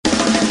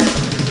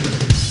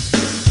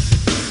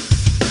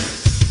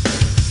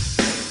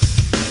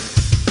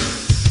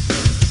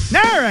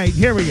right,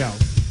 here we go.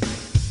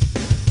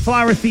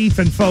 Flower Thief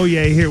and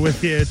Foyer here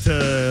with you at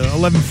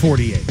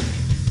 11:48.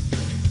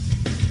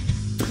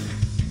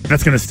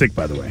 That's going to stick,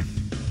 by the way.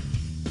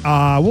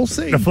 We'll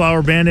see. The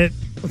Flower Bandit.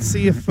 Let's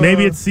see if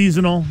maybe it's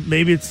seasonal.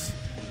 Maybe it's.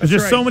 There's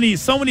just right.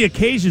 so many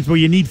occasions where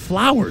you need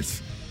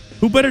flowers.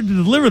 Who better to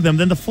deliver them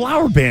than the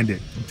Flower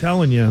Bandit? I'm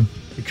telling you,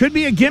 it could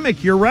be a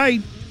gimmick. You're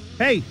right.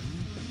 Hey,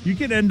 you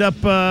could end up,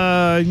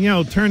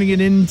 turning it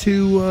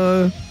into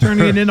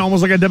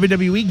almost like a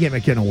WWE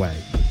gimmick in a way.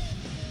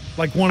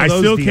 Like one of those.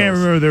 I still deals. can't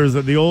remember. There was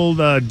the old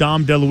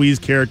Dom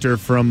DeLuise character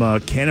from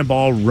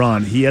Cannonball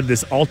Run. He had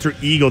this alter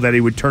ego that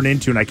he would turn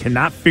into, and I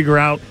cannot figure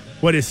out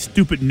what his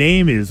stupid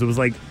name is. It was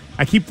like,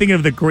 I keep thinking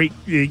of the great,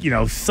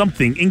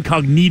 something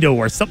incognito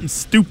or something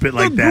stupid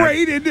like that.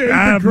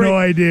 I have no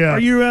idea. Are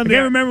you around I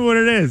can't remember what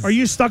it is. Are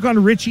you stuck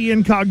on Richie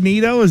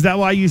Incognito? Is that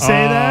why you say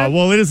that?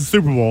 Well, it is a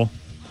Super Bowl.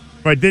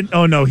 Right?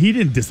 He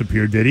didn't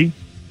disappear, did he?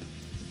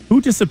 Who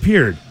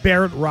disappeared?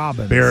 Barrett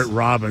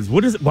Robbins.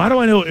 What is it? Why do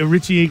I know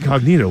Richie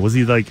Incognito? Was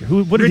he like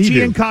who? What did Richie he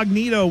do?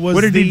 Incognito was.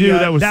 What did he do?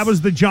 That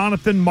was the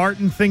Jonathan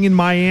Martin thing in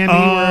Miami.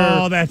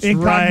 Oh, that's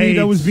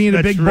Incognito right. was being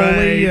a big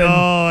bully.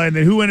 And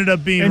then who ended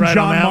up being and right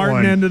John on that Martin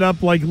one? ended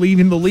up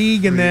leaving the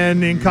league, and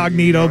then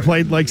Incognito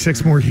played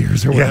 6 more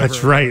years or whatever. Yeah,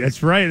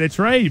 that's right.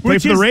 He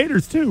played for the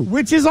Raiders too,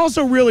 which is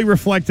also really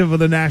reflective of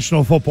the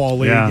National Football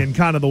League and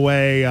kind of the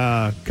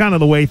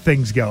way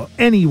things go.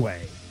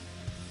 Anyway.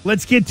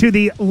 Let's get to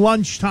the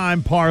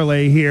lunchtime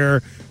parlay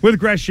here with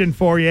Gresh and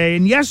Fourier.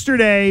 And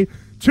yesterday,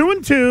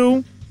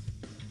 2-2.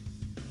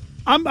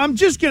 I'm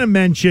just going to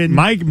mention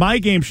my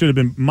pick should have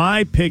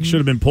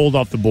been pulled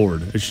off the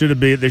board. There should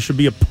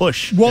be a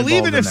push. Well,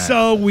 even if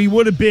so, we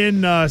would have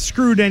been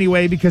screwed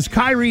anyway because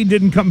Kyrie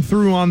didn't come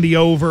through on the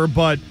over.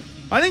 But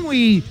I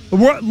think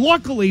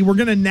luckily we're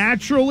going to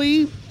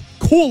naturally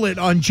cool it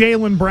on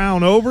Jaylen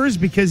Brown overs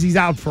because he's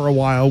out for a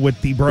while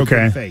with the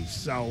broken face.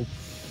 So.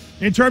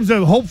 In terms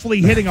of hopefully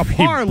hitting a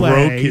parlay.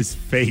 He broke his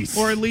face.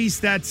 Or at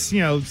least that's,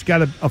 it's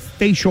got a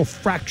facial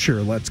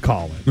fracture, let's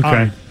call it. Okay. All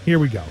right, here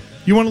we go.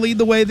 You want to lead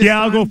the way this time?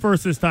 Yeah, I'll go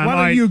first this time.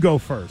 Why don't you go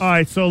first? All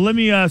right, so let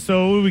me,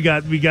 so what do we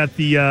got? We got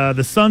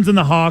the Suns and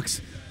the Hawks.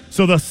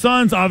 So the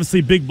Suns,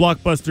 obviously, big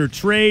blockbuster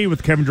trade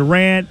with Kevin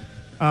Durant.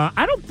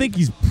 I don't think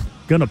he's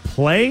going to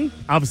play.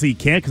 Obviously, he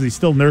can't because he's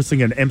still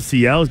nursing an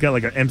MCL. He's got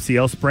an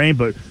MCL sprain,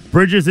 but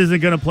Bridges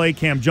isn't going to play.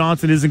 Cam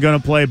Johnson isn't going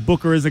to play.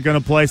 Booker isn't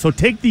going to play. So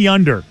take the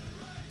under.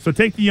 So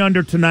take the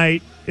under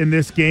tonight in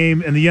this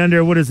game. And the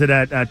under, what is it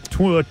at?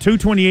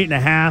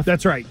 228.5.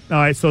 That's right. All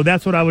right, so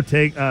that's what I would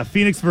take.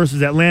 Phoenix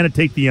versus Atlanta,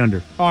 take the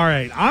under. All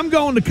right, I'm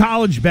going to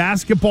college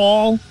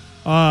basketball.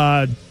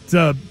 It's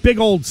a big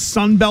old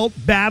Sun Belt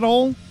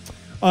battle.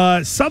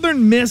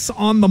 Southern Miss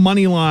on the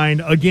money line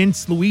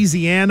against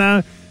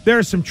Louisiana. There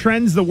are some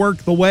trends that work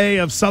the way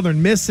of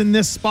Southern Miss in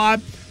this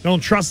spot. Don't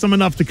trust them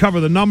enough to cover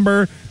the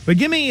number. But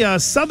give me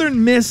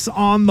Southern Miss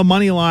on the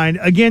money line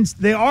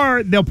against,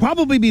 they'll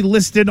probably be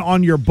listed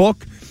on your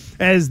book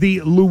as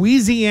the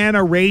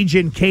Louisiana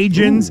Ragin'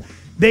 Cajuns. Ooh.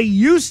 They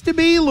used to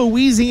be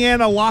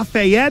Louisiana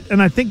Lafayette, and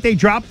I think they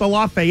dropped the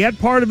Lafayette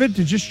part of it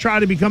to just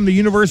try to become the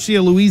University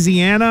of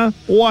Louisiana.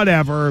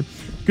 Whatever.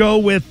 Go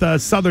with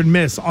Southern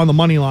Miss on the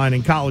money line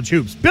in college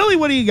hoops. Billy,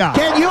 what do you got?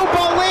 Can you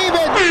believe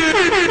it?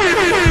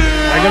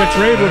 I got a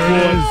trade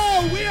report.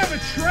 Oh, we have a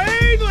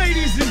trade,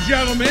 ladies and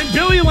gentlemen.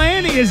 Billy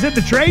Lanny is at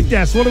the trade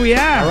desk. What do we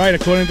have? All right,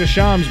 according to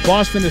Shams,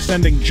 Boston is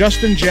sending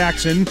Justin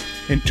Jackson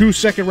and 2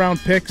 second-round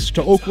picks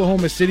to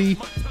Oklahoma City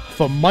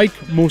for Mike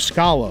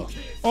Muscala.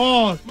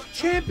 Oh,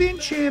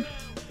 championship.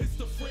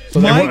 So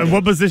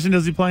what position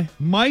does he play?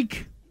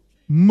 Mike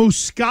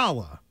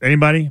Muscala.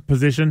 Anybody?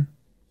 Position?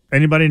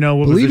 Anybody know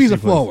what I believe position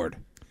he's a forward.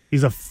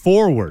 He's a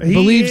forward.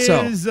 Believe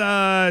so.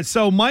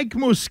 So Mike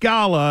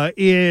Muscala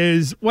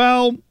is,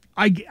 well,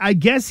 I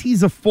guess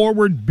he's a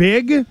forward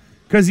big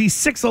because he's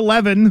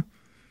 6'11".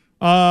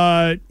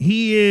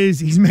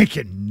 He's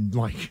making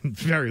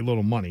very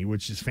little money,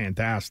 which is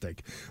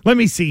fantastic. Let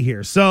me see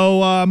here.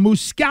 So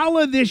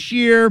Muscala this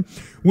year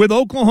with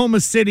Oklahoma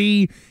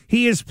City,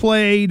 he has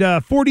played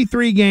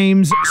 43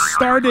 games,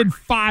 started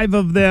 5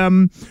 of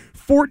them,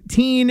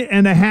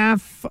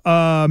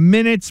 14.5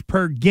 minutes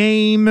per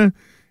game,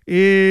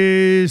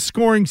 is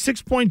scoring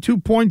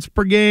 6.2 points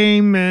per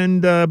game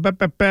and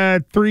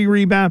 3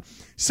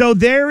 rebounds. So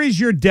there is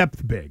your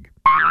depth big.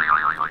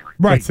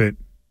 Right. That's it.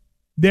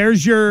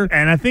 There's your...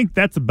 And I think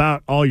that's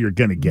about all you're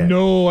going to get.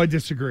 No, I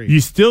disagree. You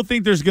still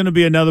think there's going to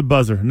be another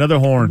buzzer, another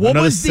horn,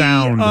 another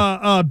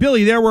sound.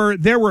 Billy, there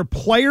were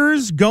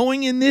players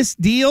going in this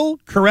deal,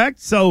 correct?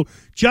 So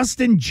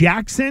Justin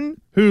Jackson,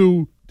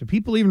 who, do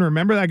people even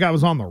remember that guy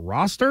was on the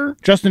roster?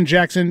 Justin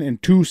Jackson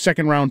and 2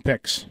 second-round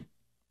picks.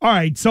 All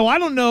right, so I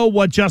don't know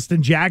what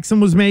Justin Jackson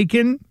was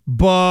making,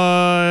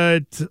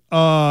 but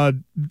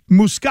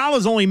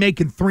Muscala's only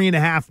making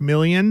 $3.5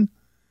 million.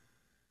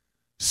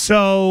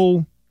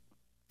 So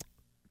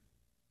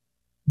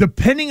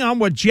depending on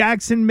what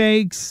Jackson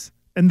makes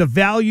and the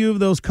value of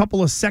those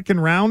couple of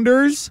second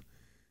rounders,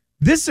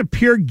 this is a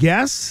pure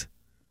guess.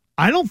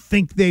 I don't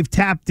think they've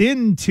tapped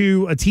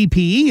into a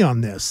TPE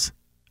on this,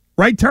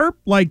 right, Terp?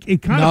 Like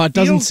it kind of No, it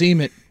doesn't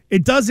seem it.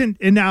 It doesn't.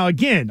 And now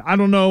again, I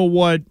don't know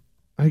what.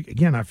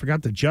 I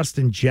forgot the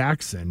Justin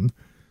Jackson.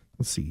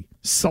 Let's see,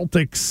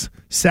 Celtics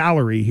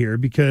salary here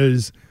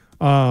because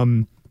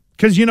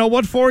you know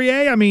what,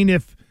 Fourier? I mean,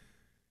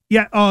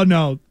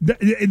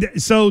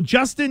 So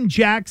Justin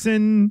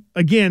Jackson,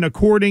 again,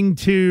 according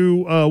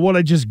to what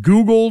I just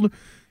Googled,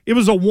 it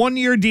was a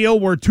 1-year deal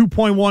worth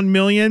 $2.1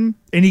 million,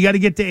 and you got to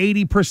get to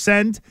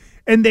 80%.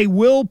 And they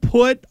will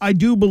put, I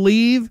do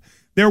believe,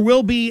 there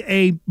will be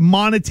a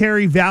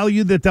monetary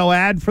value that they'll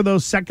add for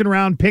those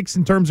second-round picks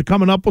in terms of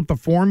coming up with the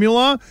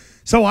formula.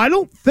 So I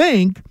don't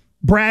think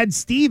Brad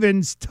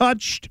Stevens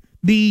touched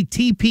the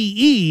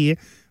TPE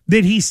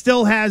that he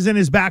still has in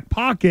his back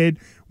pocket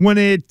when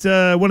it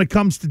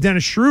comes to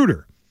Dennis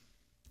Schroeder.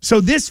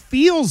 So this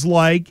feels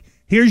like,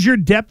 here's your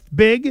depth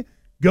big.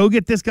 Go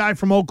get this guy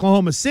from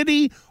Oklahoma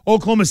City.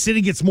 Oklahoma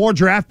City gets more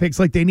draft picks,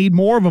 like they need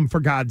more of them, for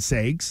God's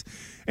sakes,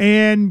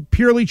 and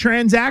purely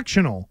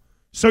transactional.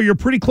 So you're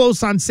pretty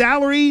close on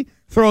salary,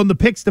 throw in the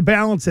picks to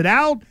balance it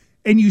out,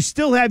 and you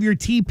still have your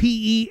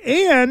TPE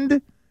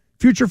and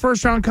future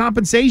first-round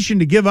compensation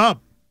to give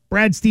up.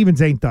 Brad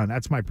Stevens ain't done.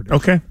 That's my prediction.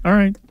 Okay, all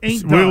right.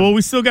 Ain't done. Well,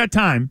 we still got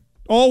time.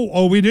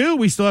 Oh, we do?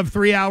 We still have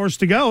 3 hours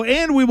to go,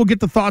 and we will get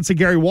the thoughts of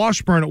Gary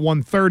Washburn at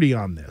 1:30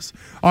 on this.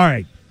 All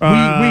right. We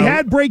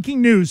had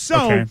breaking news.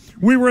 So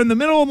We were in the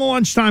middle of the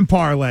lunchtime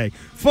parlay.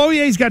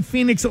 Foyer's got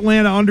Phoenix,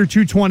 Atlanta under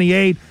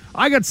 228.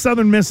 I got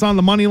Southern Miss on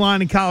the money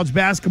line in college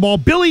basketball.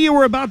 Billy, you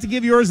were about to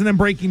give yours, and then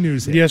breaking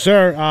news hit. Yes,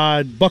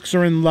 sir. Bucks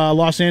are in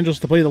Los Angeles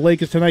to play the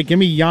Lakers tonight. Give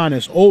me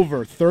Giannis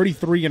over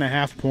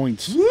 33.5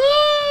 points.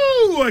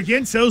 Woo!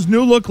 Against those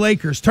new-look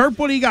Lakers. Terp,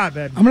 what do you got,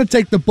 man? I'm going to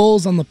take the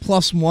Bulls on the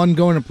 +1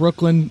 going to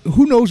Brooklyn.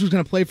 Who knows who's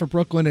going to play for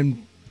Brooklyn?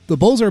 And the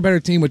Bulls are a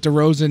better team with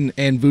DeRozan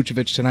and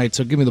Vucevic tonight,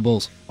 so give me the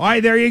Bulls. All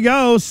right, there you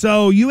go.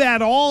 So you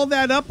add all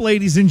that up,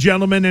 ladies and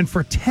gentlemen, and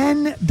for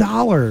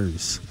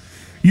 $10,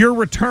 your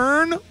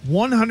return,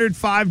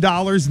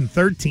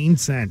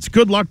 $105.13.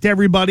 Good luck to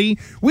everybody.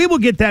 We will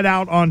get that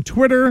out on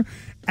Twitter,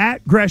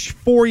 at Gresh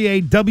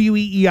Fourier,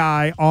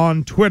 WEEI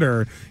on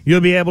Twitter.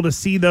 You'll be able to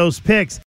see those picks.